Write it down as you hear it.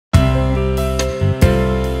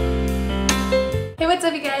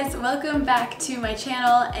what's up you guys? Welcome back to my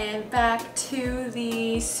channel and back to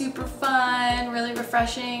the super fun, really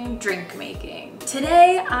refreshing drink making.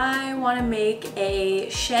 Today I want to make a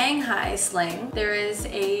Shanghai Sling. There is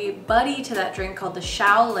a buddy to that drink called the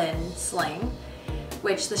Shaolin Sling,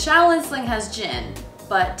 which the Shaolin Sling has gin,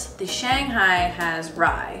 but the Shanghai has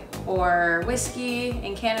rye, or whiskey.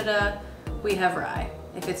 In Canada, we have rye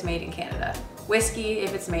if it's made in Canada. Whiskey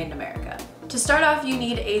if it's made in America. To start off, you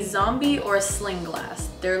need a zombie or a sling glass.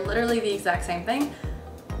 They're literally the exact same thing.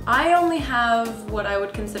 I only have what I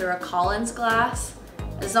would consider a Collins glass.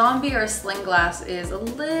 A zombie or a sling glass is a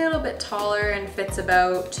little bit taller and fits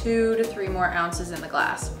about 2 to 3 more ounces in the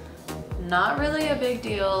glass. Not really a big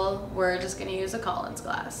deal. We're just gonna use a Collins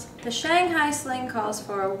glass. The Shanghai Sling calls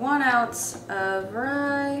for 1 ounce of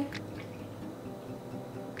rye,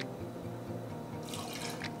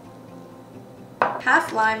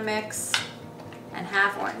 half lime mix, and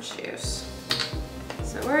half orange juice.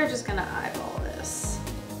 So we're just gonna eyeball this.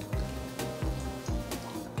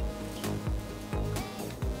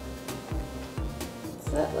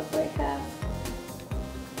 Does that look like half?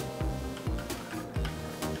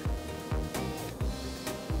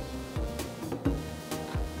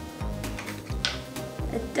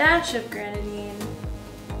 A dash of grenadine.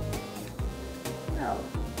 Oh,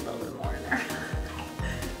 a little bit more in there.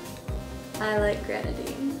 I like grenadine.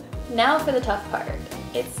 Now for the tough part.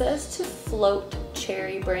 It says to float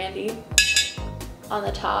cherry brandy on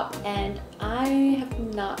the top, and I have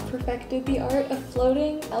not perfected the art of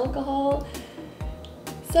floating alcohol,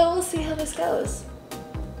 so we'll see how this goes.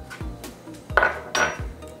 I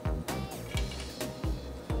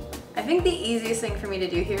think the easiest thing for me to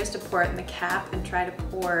do here is to pour it in the cap and try to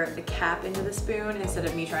pour the cap into the spoon instead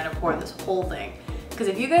of me trying to pour this whole thing. Because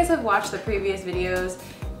if you guys have watched the previous videos,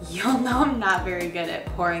 you'll know I'm not very good at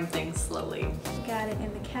pouring things slowly. Got it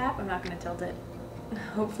in the cap. I'm not going to tilt it.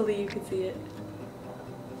 Hopefully you can see it.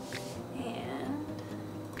 And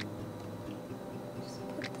just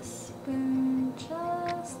put the spoon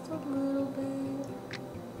just a little bit.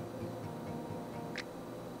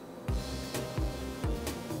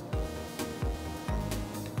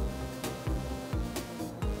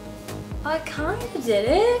 I kind of did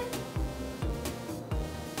it.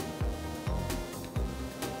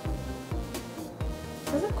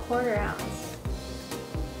 This is a 1/4 ounce.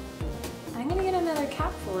 I'm gonna get another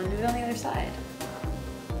capful and do it on the other side.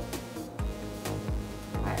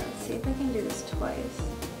 Alright, let's see if I can do this twice.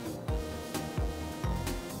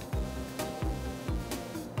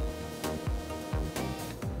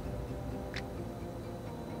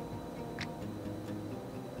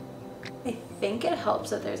 I think it helps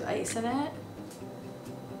that there's ice in it.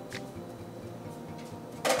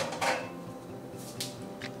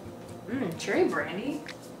 Cherry brandy?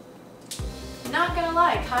 Not gonna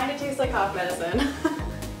lie, kinda tastes like cough medicine.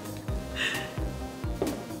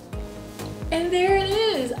 And there it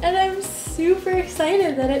is! And I'm super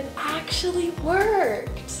excited that it actually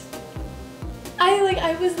worked!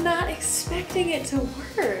 I was not expecting it to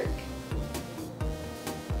work.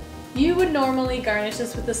 You would normally garnish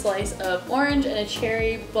this with a slice of orange and a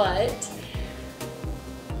cherry, but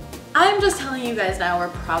I'm just telling you guys now we're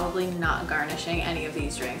probably not garnishing any of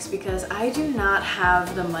these drinks because I do not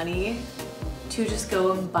have the money to just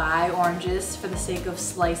go and buy oranges for the sake of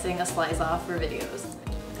slicing a slice off for videos.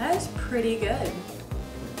 That is pretty good.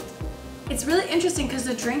 It's really interesting because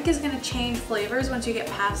the drink is going to change flavors once you get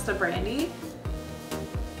past the brandy.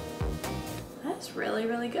 That's really,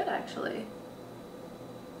 really good actually.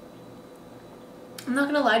 I'm not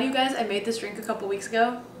gonna lie to you guys, I made this drink a couple weeks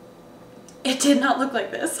ago. It did not look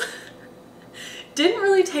like this. Didn't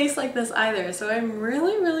really taste like this either, so I'm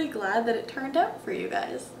really, really glad that it turned out for you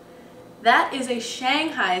guys. That is a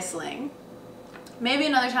Shanghai Sling. Maybe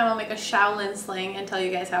another time I'll make a Shaolin Sling and tell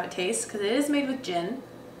you guys how it tastes, because it is made with gin.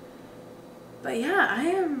 But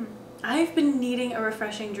yeah, I've been needing a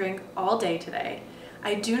refreshing drink all day today.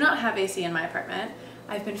 I do not have AC in my apartment.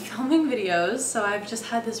 I've been filming videos, so I've just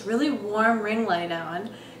had this really warm ring light on.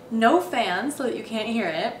 No fan so that you can't hear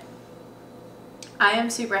it. I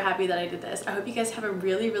am super happy that I did this. I hope you guys have a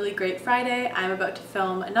really, really great Friday. I'm about to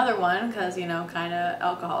film another one because, you know, kind of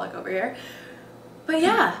alcoholic over here. But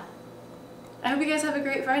yeah, I hope you guys have a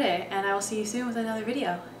great Friday and I will see you soon with another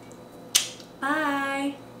video.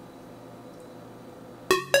 Bye!